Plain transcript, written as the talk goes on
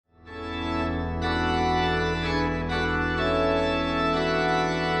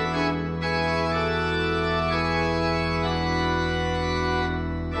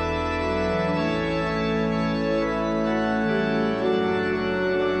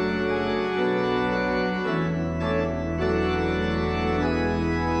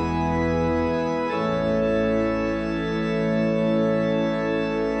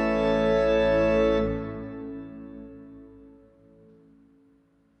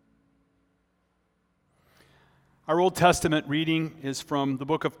Our Old Testament reading is from the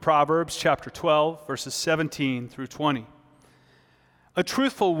book of Proverbs, chapter 12, verses 17 through 20. A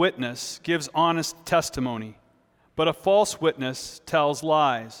truthful witness gives honest testimony, but a false witness tells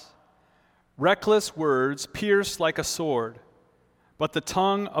lies. Reckless words pierce like a sword, but the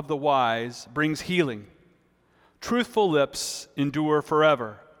tongue of the wise brings healing. Truthful lips endure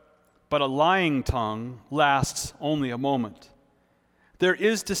forever, but a lying tongue lasts only a moment. There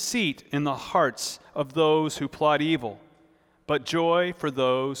is deceit in the hearts of those who plot evil, but joy for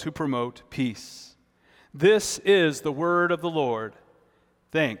those who promote peace. This is the word of the Lord.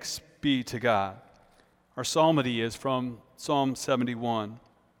 Thanks be to God. Our psalmody is from Psalm 71.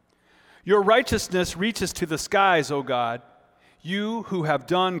 Your righteousness reaches to the skies, O God, you who have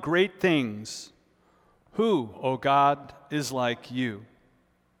done great things. Who, O God, is like you?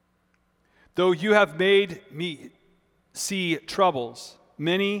 Though you have made me see troubles,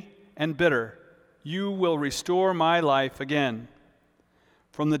 many and bitter, you will restore my life again.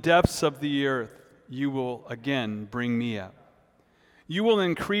 From the depths of the earth, you will again bring me up. You will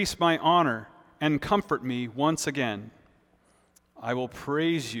increase my honor and comfort me once again. I will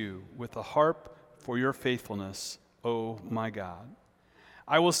praise you with the harp for your faithfulness, O my God.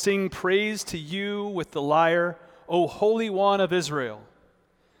 I will sing praise to you with the lyre, O Holy One of Israel.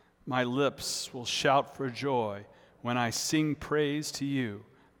 My lips will shout for joy when I sing praise to you,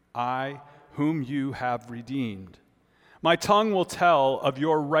 I whom you have redeemed. My tongue will tell of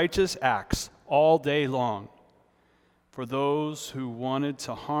your righteous acts all day long. For those who wanted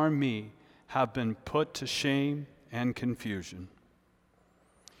to harm me have been put to shame and confusion.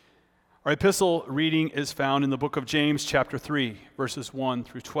 Our epistle reading is found in the book of James, chapter 3, verses 1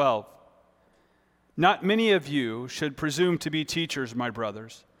 through 12. Not many of you should presume to be teachers, my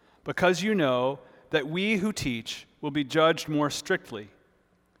brothers, because you know that we who teach will be judged more strictly.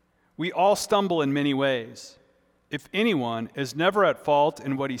 We all stumble in many ways. If anyone is never at fault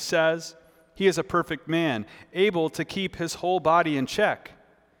in what he says, he is a perfect man, able to keep his whole body in check.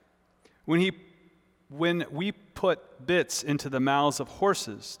 When we put bits into the mouths of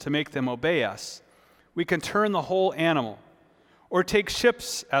horses to make them obey us, we can turn the whole animal. Or take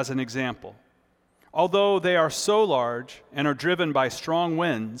ships as an example. Although they are so large and are driven by strong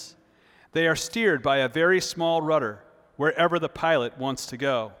winds, they are steered by a very small rudder wherever the pilot wants to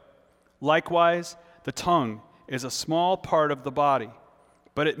go. Likewise, the tongue is a small part of the body,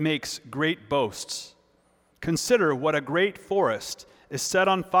 but it makes great boasts. Consider what a great forest is set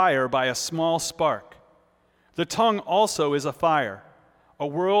on fire by a small spark. The tongue also is a fire, a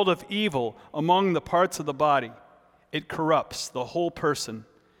world of evil among the parts of the body. It corrupts the whole person,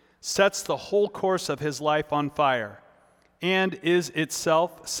 sets the whole course of his life on fire, and is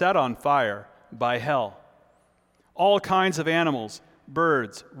itself set on fire by hell. All kinds of animals,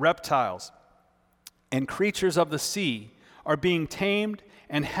 birds, reptiles, and creatures of the sea are being tamed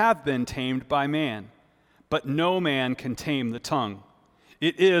and have been tamed by man, but no man can tame the tongue.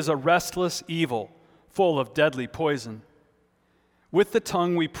 It is a restless evil, full of deadly poison. With the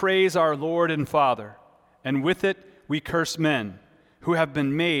tongue we praise our Lord and Father, and with it we curse men who have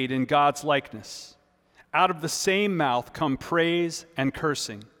been made in God's likeness. Out of the same mouth come praise and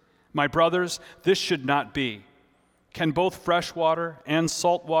cursing. My brothers, this should not be. Can both fresh water and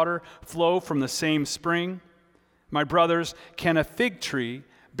salt water flow from the same spring? My brothers, can a fig tree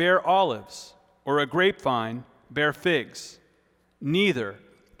bear olives, or a grapevine bear figs? Neither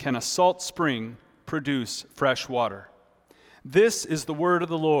can a salt spring produce fresh water. This is the word of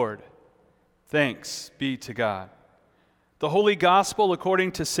the Lord. Thanks be to God. The Holy Gospel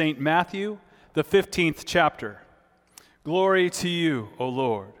according to St. Matthew, the 15th chapter. Glory to you, O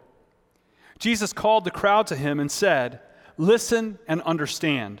Lord. Jesus called the crowd to him and said, "Listen and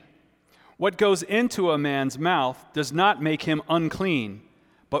understand. What goes into a man's mouth does not make him unclean,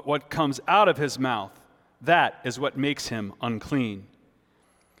 but what comes out of his mouth, that is what makes him unclean."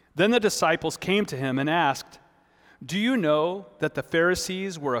 Then the disciples came to him and asked, "Do you know that the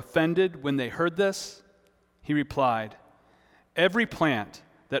Pharisees were offended when they heard this?" He replied, "Every plant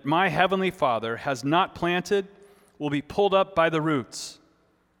that my heavenly Father has not planted will be pulled up by the roots.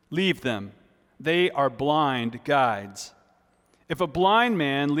 Leave them. They are blind guides. If a blind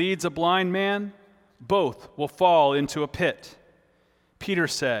man leads a blind man, both will fall into a pit." Peter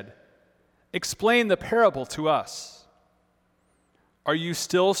said, "Explain the parable to us." "Are you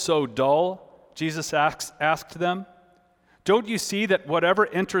still so dull?" Jesus asked them. "Don't you see that whatever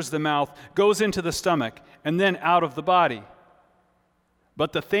enters the mouth goes into the stomach and then out of the body?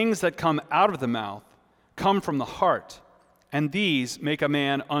 But the things that come out of the mouth come from the heart, and these make a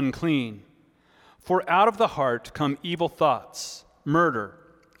man unclean. For out of the heart come evil thoughts, murder,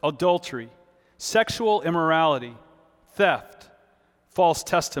 adultery, sexual immorality, theft, false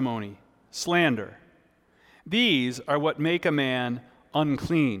testimony, slander. These are what make a man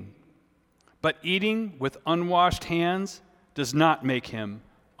unclean. But eating with unwashed hands does not make him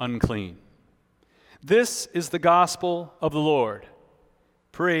unclean. This is the gospel of the Lord.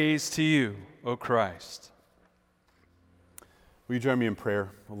 Praise to you, O Christ. Will you join me in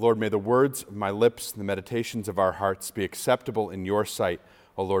prayer? Lord, may the words of my lips and the meditations of our hearts be acceptable in your sight,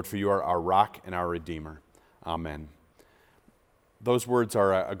 O Lord, for you are our rock and our Redeemer. Amen. Those words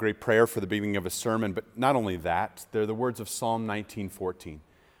are a great prayer for the beginning of a sermon, but not only that, they're the words of Psalm 19:14,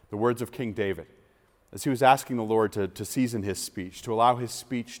 the words of King David, as he was asking the Lord to season his speech, to allow his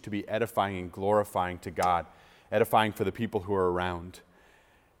speech to be edifying and glorifying to God, edifying for the people who are around.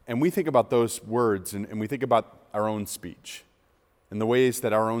 And we think about those words, and we think about our own speech, and the ways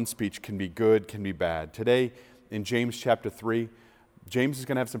that our own speech can be good, can be bad. Today, in James chapter 3, James is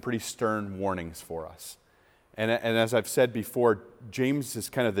going to have some pretty stern warnings for us. And as I've said before, James is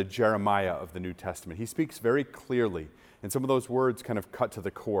kind of the Jeremiah of the New Testament. He speaks very clearly, and some of those words kind of cut to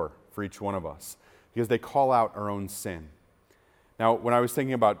the core for each one of us, because they call out our own sin. Now, when I was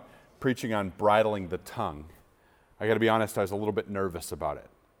thinking about preaching on bridling the tongue, I got to be honest, I was a little bit nervous about it,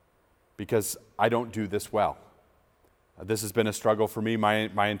 because I don't do this well. This has been a struggle for me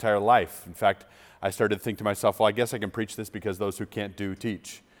my entire life. In fact, I started to think to myself, well, I guess I can preach this because those who can't do,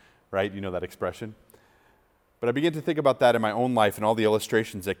 teach, right? You know that expression? But I began to think about that in my own life and all the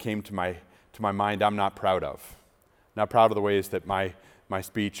illustrations that came to my mind I'm not proud of. Not proud of the ways that my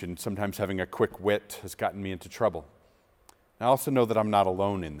speech and sometimes having a quick wit has gotten me into trouble. And I also know that I'm not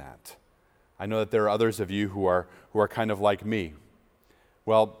alone in that. I know that there are others of you who are kind of like me.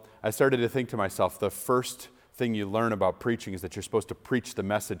 Well, I started to think to myself, the first thing you learn about preaching is that you're supposed to preach the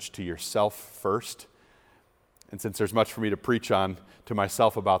message to yourself first. And since there's much for me to preach on to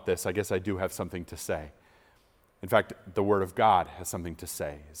myself about this, I guess I do have something to say. In fact, the Word of God has something to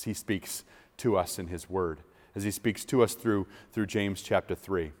say as He speaks to us in His Word, as He speaks to us through James chapter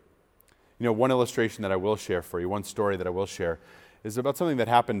 3. You know, one illustration that I will share for you, one story that I will share, is about something that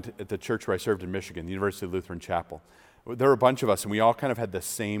happened at the church where I served in Michigan, the University Lutheran Chapel. There were a bunch of us, and we all kind of had the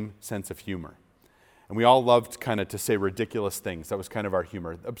same sense of humor. And we all loved kind of to say ridiculous things. That was kind of our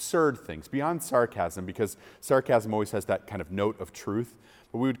humor. Absurd things, beyond sarcasm, because sarcasm always has that kind of note of truth.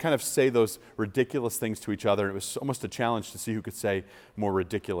 But we would kind of say those ridiculous things to each other, and it was almost a challenge to see who could say more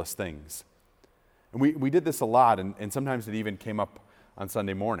ridiculous things. And we did this a lot, and sometimes it even came up on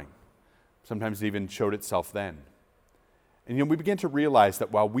Sunday morning. Sometimes it even showed itself then. And we began to realize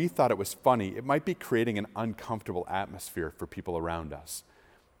that while we thought it was funny, it might be creating an uncomfortable atmosphere for people around us.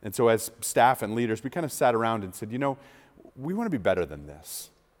 And so as staff and leaders, we kind of sat around and said, we want to be better than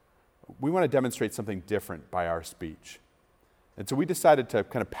this. We want to demonstrate something different by our speech. And so we decided to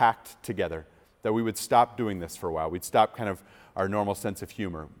kind of pact together that we would stop doing this for a while. We'd stop kind of our normal sense of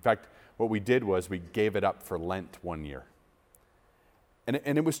humor. In fact, what we did was we gave it up for Lent one year.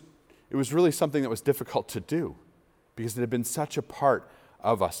 And it was really something that was difficult to do because it had been such a part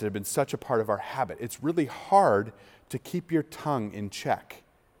of us. It had been such a part of our habit. It's really hard to keep your tongue in check.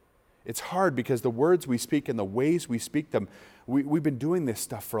 It's hard because the words we speak and the ways we speak them, we've been doing this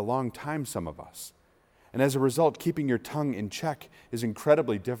stuff for a long time, some of us. And as a result, keeping your tongue in check is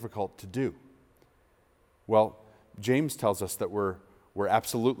incredibly difficult to do. Well, James tells us that we're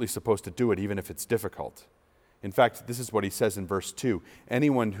absolutely supposed to do it even if it's difficult. In fact, this is what he says in verse 2.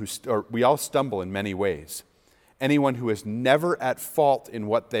 We all stumble in many ways. Anyone who is never at fault in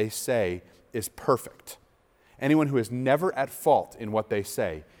what they say is perfect. Anyone who is never at fault in what they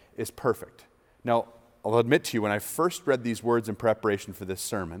say is perfect. Now, I'll admit to you, when I first read these words in preparation for this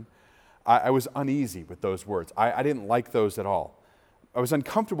sermon, I was uneasy with those words. I didn't like those at all. I was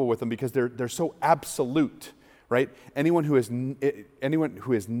uncomfortable with them because they're so absolute, right? Anyone who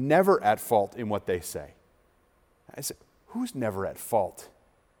is never at fault in what they say. I said, who's never at fault?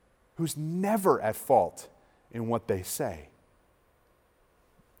 Who's never at fault in what they say?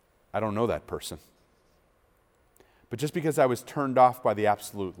 I don't know that person. But just because I was turned off by the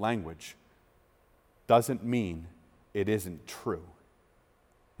absolute language doesn't mean it isn't true.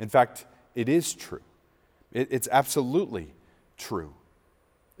 In fact, it is true. It's absolutely true.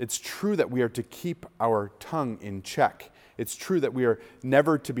 It's true that we are to keep our tongue in check. It's true that we are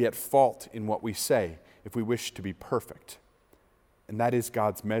never to be at fault in what we say if we wish to be perfect. And that is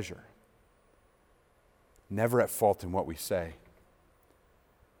God's measure. Never at fault in what we say.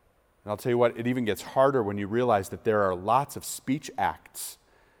 And I'll tell you what, it even gets harder when you realize that there are lots of speech acts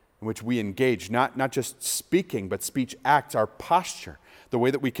in which we engage, not just speaking, but speech acts, our posture, the way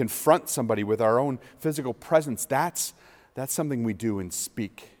that we confront somebody with our own physical presence, that's something we do and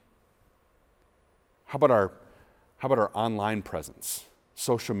speak. How about our online presence,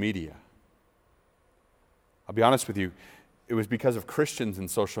 social media? I'll be honest with you, it was because of Christians in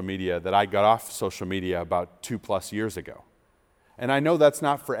social media that I got off social media about 2+ years ago. And I know that's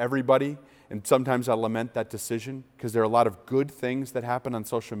not for everybody, and sometimes I lament that decision because there are a lot of good things that happen on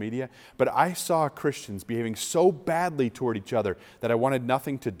social media, but I saw Christians behaving so badly toward each other that I wanted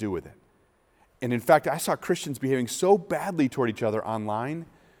nothing to do with it. And in fact, I saw Christians behaving so badly toward each other online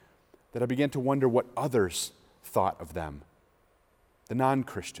that I began to wonder what others thought of them, the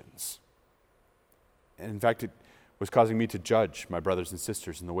non-Christians. And in fact, it was causing me to judge my brothers and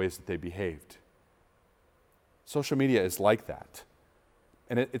sisters in the ways that they behaved. Social media is like that.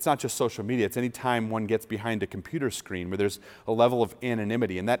 And it's not just social media, it's any time one gets behind a computer screen where there's a level of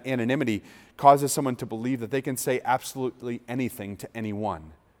anonymity, and that anonymity causes someone to believe that they can say absolutely anything to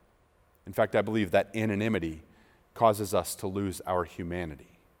anyone. In fact, I believe that anonymity causes us to lose our humanity.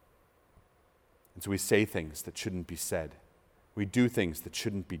 And so we say things that shouldn't be said. We do things that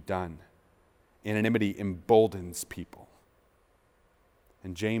shouldn't be done. Anonymity emboldens people.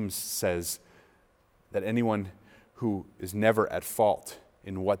 And James says that anyone who is never at fault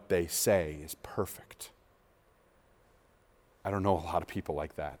in what they say is perfect. I don't know a lot of people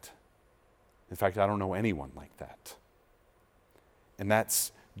like that. In fact, I don't know anyone like that. And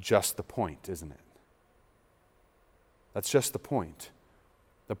that's just the point, isn't it? That's just the point.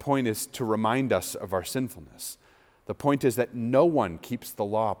 The point is to remind us of our sinfulness. The point is that no one keeps the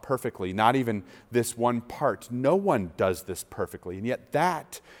law perfectly, not even this one part. No one does this perfectly, and yet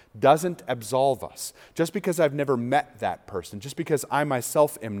that doesn't absolve us. Just because I've never met that person, just because I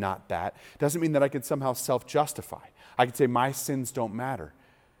myself am not that, doesn't mean that I can somehow self-justify. I can say my sins don't matter.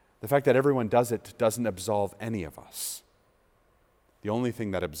 The fact that everyone does it doesn't absolve any of us. The only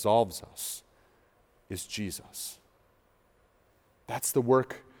thing that absolves us is Jesus. That's the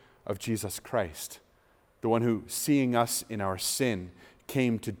work of Jesus Christ. The one who, seeing us in our sin,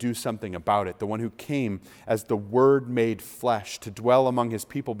 came to do something about it. The one who came as the Word made flesh to dwell among his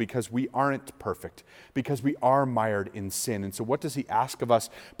people because we aren't perfect, because we are mired in sin. And so what does he ask of us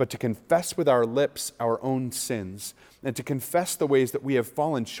but to confess with our lips our own sins, and to confess the ways that we have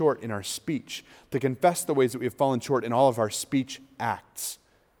fallen short in our speech, to confess the ways that we have fallen short in all of our speech acts,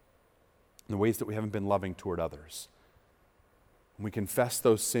 and the ways that we haven't been loving toward others. And we confess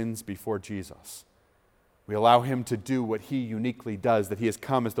those sins before Jesus. We allow him to do what he uniquely does, that he has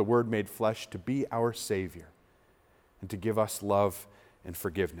come as the Word made flesh to be our Savior and to give us love and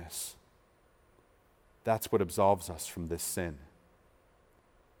forgiveness. That's what absolves us from this sin.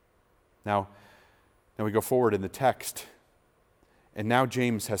 Now we go forward in the text, and now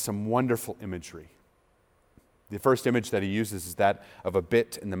James has some wonderful imagery. The first image that he uses is that of a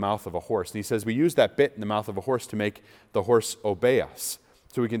bit in the mouth of a horse. And he says we use that bit in the mouth of a horse to make the horse obey us,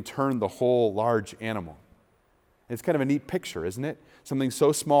 so we can turn the whole large animal. It's kind of a neat picture, isn't it? Something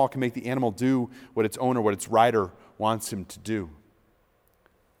so small can make the animal do what its owner, what its rider wants him to do.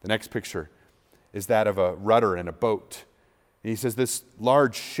 The next picture is that of a rudder in a boat. And he says this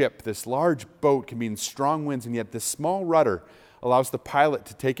large ship, this large boat can be in strong winds, and yet this small rudder allows the pilot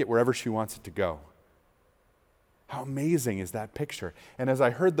to take it wherever she wants it to go. How amazing is that picture? And as I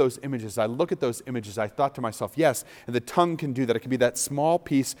heard those images, I look at those images, I thought to myself, yes, and the tongue can do that. It can be that small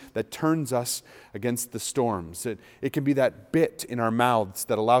piece that turns us against the storms. It can be that bit in our mouths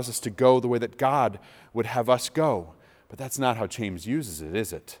that allows us to go the way that God would have us go. But that's not how James uses it,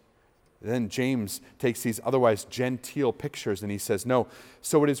 is it? Then James takes these otherwise genteel pictures and he says, no,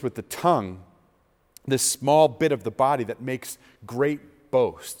 so it is with the tongue, this small bit of the body that makes great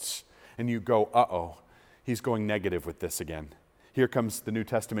boasts. And you go, uh-oh. He's going negative with this again. Here comes the New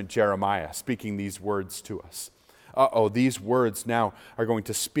Testament Jeremiah speaking these words to us. Uh-oh, these words now are going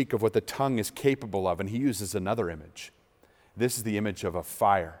to speak of what the tongue is capable of, and he uses another image. This is the image of a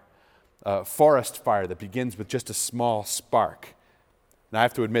fire, a forest fire that begins with just a small spark. And I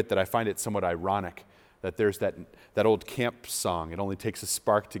have to admit that I find it somewhat ironic that there's that old camp song, it only takes a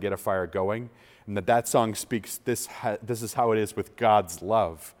spark to get a fire going, and that song speaks, this is how it is with God's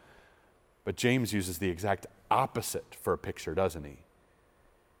love. But James uses the exact opposite for a picture, doesn't he?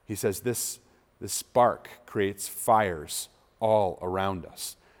 He says this spark creates fires all around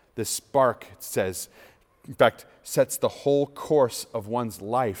us. This spark, it says, in fact, sets the whole course of one's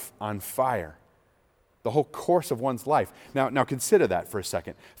life on fire. The whole course of one's life. Now consider that for a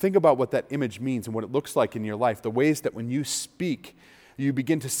second. Think about what that image means and what it looks like in your life. The ways that when you speak, you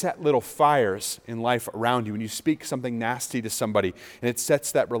begin to set little fires in life around you. When you speak something nasty to somebody, and it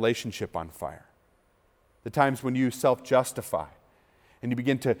sets that relationship on fire. The times when you self-justify, and you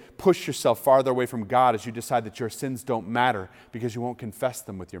begin to push yourself farther away from God as you decide that your sins don't matter because you won't confess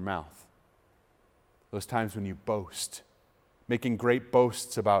them with your mouth. those times when you boast, making great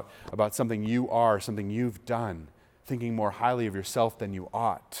boasts about something you are, something you've done, thinking more highly of yourself than you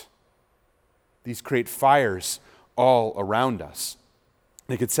ought. These create fires all around us.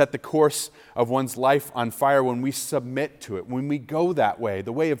 They could set the course of one's life on fire when we submit to it, when we go that way,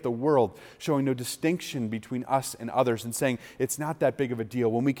 the way of the world, showing no distinction between us and others and saying it's not that big of a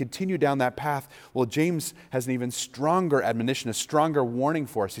deal. When we continue down that path, well, James has an even stronger admonition, a stronger warning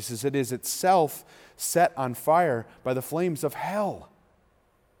for us. He says it is itself set on fire by the flames of hell.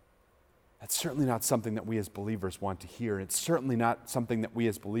 That's certainly not something that we as believers want to hear. It's certainly not something that we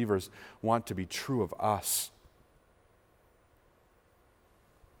as believers want to be true of us.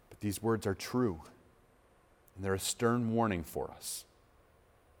 These words are true, and they're a stern warning for us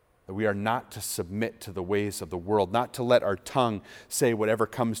that we are not to submit to the ways of the world, not to let our tongue say whatever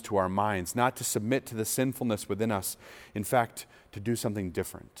comes to our minds, not to submit to the sinfulness within us. In fact, to do something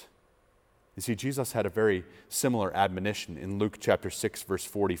different. You see, Jesus had a very similar admonition in Luke chapter 6, verse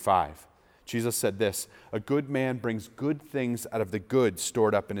 45. Jesus said this, "A good man brings good things out of the good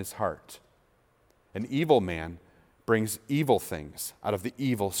stored up in his heart. An evil man brings evil things out of the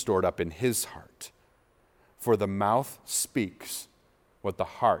evil stored up in his heart. For the mouth speaks what the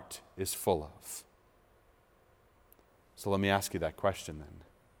heart is full of." So let me ask you that question then.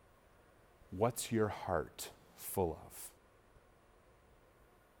 What's your heart full of?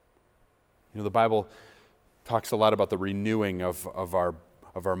 You know, the Bible talks a lot about the renewing of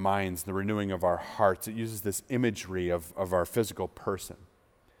our minds, the renewing of our hearts. It uses this imagery of our physical person.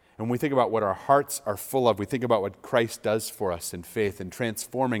 And when we think about what our hearts are full of, we think about what Christ does for us in faith and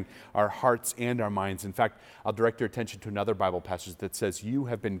transforming our hearts and our minds. In fact, I'll direct your attention to another Bible passage that says, "You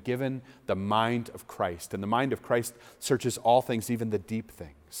have been given the mind of Christ." And the mind of Christ searches all things, even the deep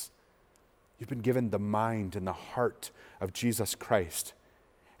things. You've been given the mind and the heart of Jesus Christ.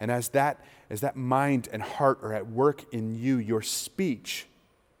 And as that mind and heart are at work in you, your speech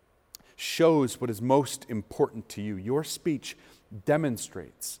shows what is most important to you. Your speech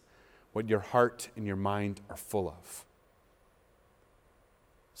demonstrates what your heart and your mind are full of.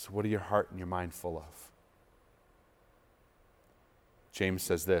 So what are your heart and your mind full of? James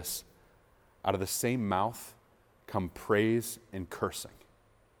says this, "Out of the same mouth come praise and cursing."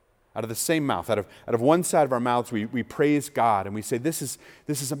 Out of the same mouth, out of one side of our mouths, we praise God and we say, this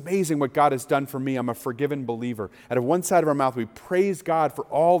is amazing what God has done for me. I'm a forgiven believer. Out of one side of our mouth, we praise God for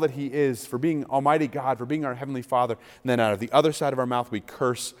all that He is, for being Almighty God, for being our Heavenly Father. And then out of the other side of our mouth, we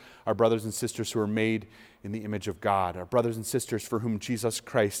curse our brothers and sisters who are made in the image of God, our brothers and sisters for whom Jesus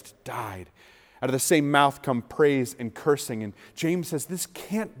Christ died. Out of the same mouth come praise and cursing. And James says this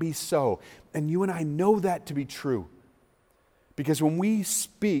can't be so. And you and I know that to be true. Because when we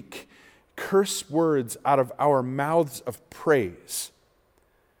speak curse words out of our mouths of praise,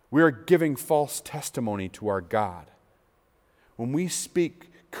 we are giving false testimony to our God. When we speak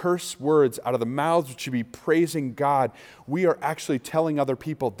curse words out of the mouths which should be praising God, we are actually telling other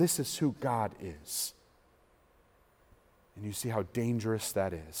people this is who God is. And you see how dangerous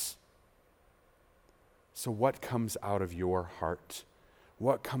that is. So what comes out of your heart?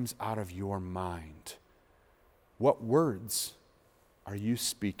 What comes out of your mind? What words are you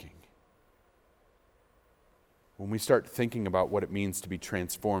speaking? When we start thinking about what it means to be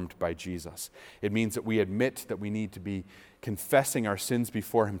transformed by Jesus, it means that we admit that we need to be confessing our sins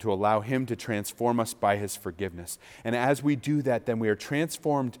before Him to allow Him to transform us by His forgiveness. And as we do that, then we are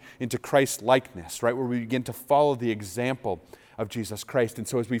transformed into Christ's likeness, right? Where we begin to follow the example of Jesus Christ. And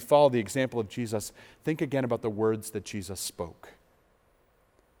so as we follow the example of Jesus, think again about the words that Jesus spoke.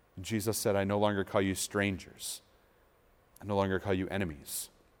 And Jesus said, "I no longer call you strangers. I no longer call you enemies.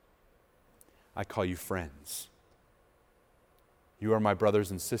 I call you friends. You are my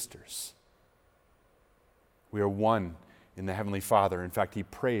brothers and sisters. We are one in the Heavenly Father." In fact, He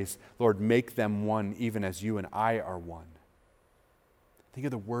prays, "Lord, make them one even as you and I are one." Think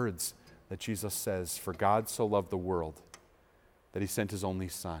of the words that Jesus says, "For God so loved the world that He sent His only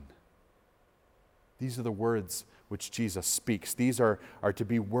Son." These are the words which Jesus speaks. These are to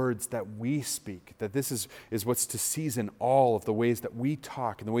be words that we speak, that this is what's to season all of the ways that we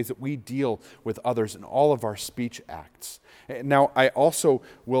talk and the ways that we deal with others in all of our speech acts. Now, I also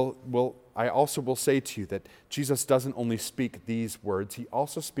will say to you that Jesus doesn't only speak these words, He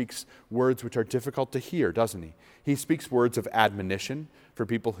also speaks words which are difficult to hear, doesn't He? He speaks words of admonition for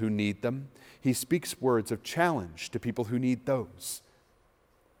people who need them. He speaks words of challenge to people who need those.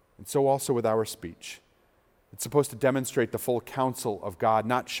 And so also with our speech. It's supposed to demonstrate the full counsel of God,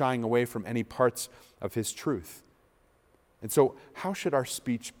 not shying away from any parts of His truth. And so how should our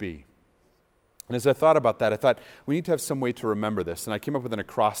speech be? And as I thought about that, I thought we need to have some way to remember this. And I came up with an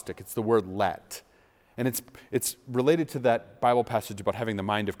acrostic. It's the word "let." And it's related to that Bible passage about having the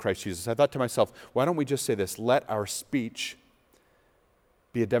mind of Christ Jesus. I thought to myself, why don't we just say this? Let our speech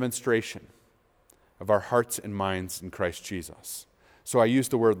be a demonstration of our hearts and minds in Christ Jesus. So I use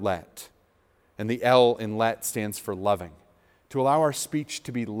the word let. And the L in let stands for loving. To allow our speech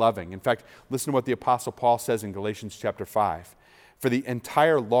to be loving. In fact, listen to what the Apostle Paul says in Galatians chapter 5. For the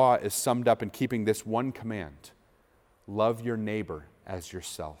entire law is summed up in keeping this one command: love your neighbor as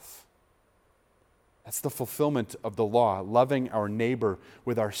yourself. That's the fulfillment of the law, loving our neighbor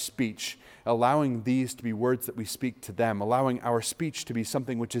with our speech, allowing these to be words that we speak to them, allowing our speech to be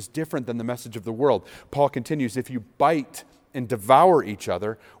something which is different than the message of the world. Paul continues, if you bite and devour each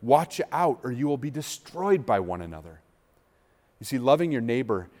other, watch out, or you will be destroyed by one another. You see, loving your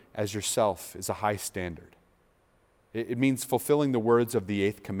neighbor as yourself is a high standard. It means fulfilling the words of the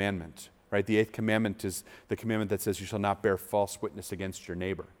 8th commandment, right? The 8th commandment is the commandment that says you shall not bear false witness against your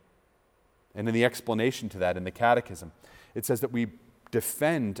neighbor. And in the explanation to that, in the Catechism, it says that we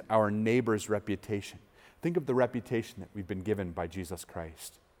defend our neighbor's reputation. Think of the reputation that we've been given by Jesus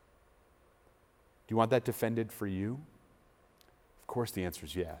Christ. Do you want that defended for you? Of course the answer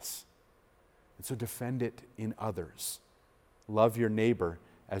is yes. And so defend it in others. Love your neighbor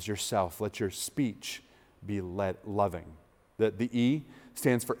as yourself. Let your speech be loving. The E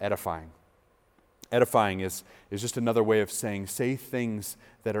stands for edifying. Edifying is just another way of saying, say things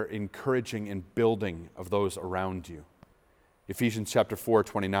that are encouraging and building of those around you. Ephesians chapter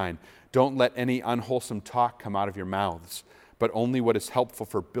 4:29. Don't let any unwholesome talk come out of your mouths, but only what is helpful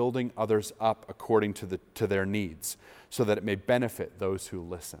for building others up according to their needs, so that it may benefit those who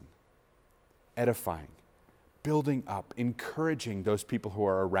listen. Edifying. Building up, encouraging those people who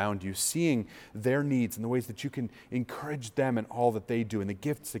are around you, seeing their needs and the ways that you can encourage them in all that they do and the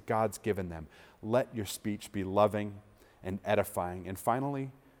gifts that God's given them. Let your speech be loving and edifying. And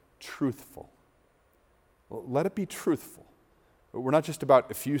finally, truthful. Let it be truthful. We're not just about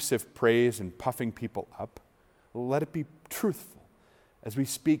effusive praise and puffing people up. Let it be truthful as we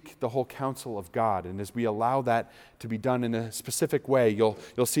speak the whole counsel of God, and as we allow that to be done in a specific way.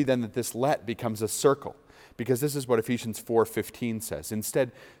 You'll see then that this let becomes a circle. Because this is what Ephesians 4:15 says.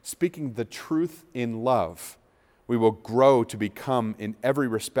 Instead, speaking the truth in love, we will grow to become in every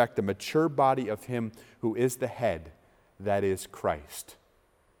respect the mature body of Him who is the head, that is Christ.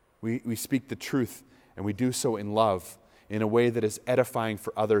 We speak the truth, and we do so in love, in a way that is edifying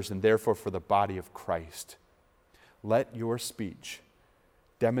for others and therefore for the body of Christ. Let your speech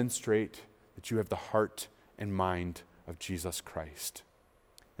demonstrate that you have the heart and mind of Jesus Christ.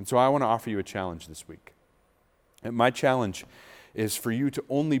 And so I want to offer you a challenge this week. And my challenge is for you to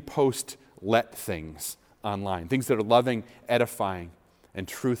only post let things online, things that are loving, edifying, and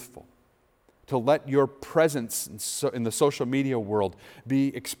truthful. To let your presence in the social media world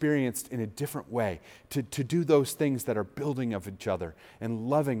be experienced in a different way. To do those things that are building of each other and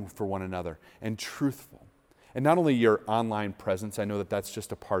loving for one another and truthful. And not only your online presence, I know that that's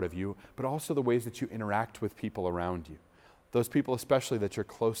just a part of you, but also the ways that you interact with people around you. Those people especially that you're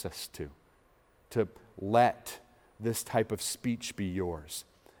closest to. To let this type of speech be yours.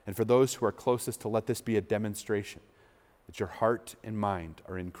 And for those who are closest, to let this be a demonstration that your heart and mind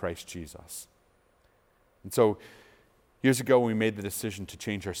are in Christ Jesus. And so, years ago when we made the decision to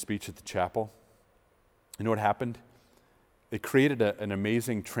change our speech at the chapel, you know what happened? It created an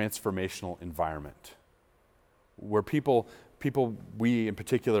amazing transformational environment where people, we in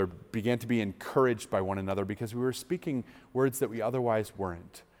particular, began to be encouraged by one another because we were speaking words that we otherwise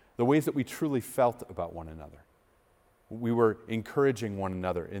weren't, the ways that we truly felt about one another. We were encouraging one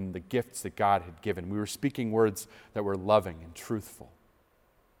another in the gifts that God had given. We were speaking words that were loving and truthful.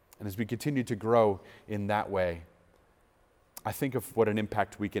 And as we continue to grow in that way, I think of what an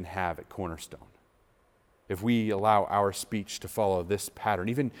impact we can have at Cornerstone. If we allow our speech to follow this pattern,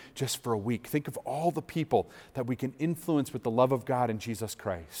 even just for a week, think of all the people that we can influence with the love of God and Jesus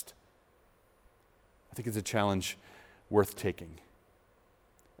Christ. I think it's a challenge worth taking.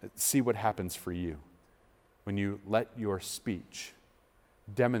 See what happens for you when you let your speech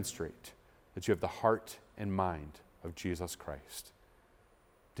demonstrate that you have the heart and mind of Jesus Christ.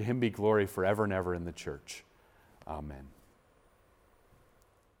 To Him be glory forever and ever in the church. Amen.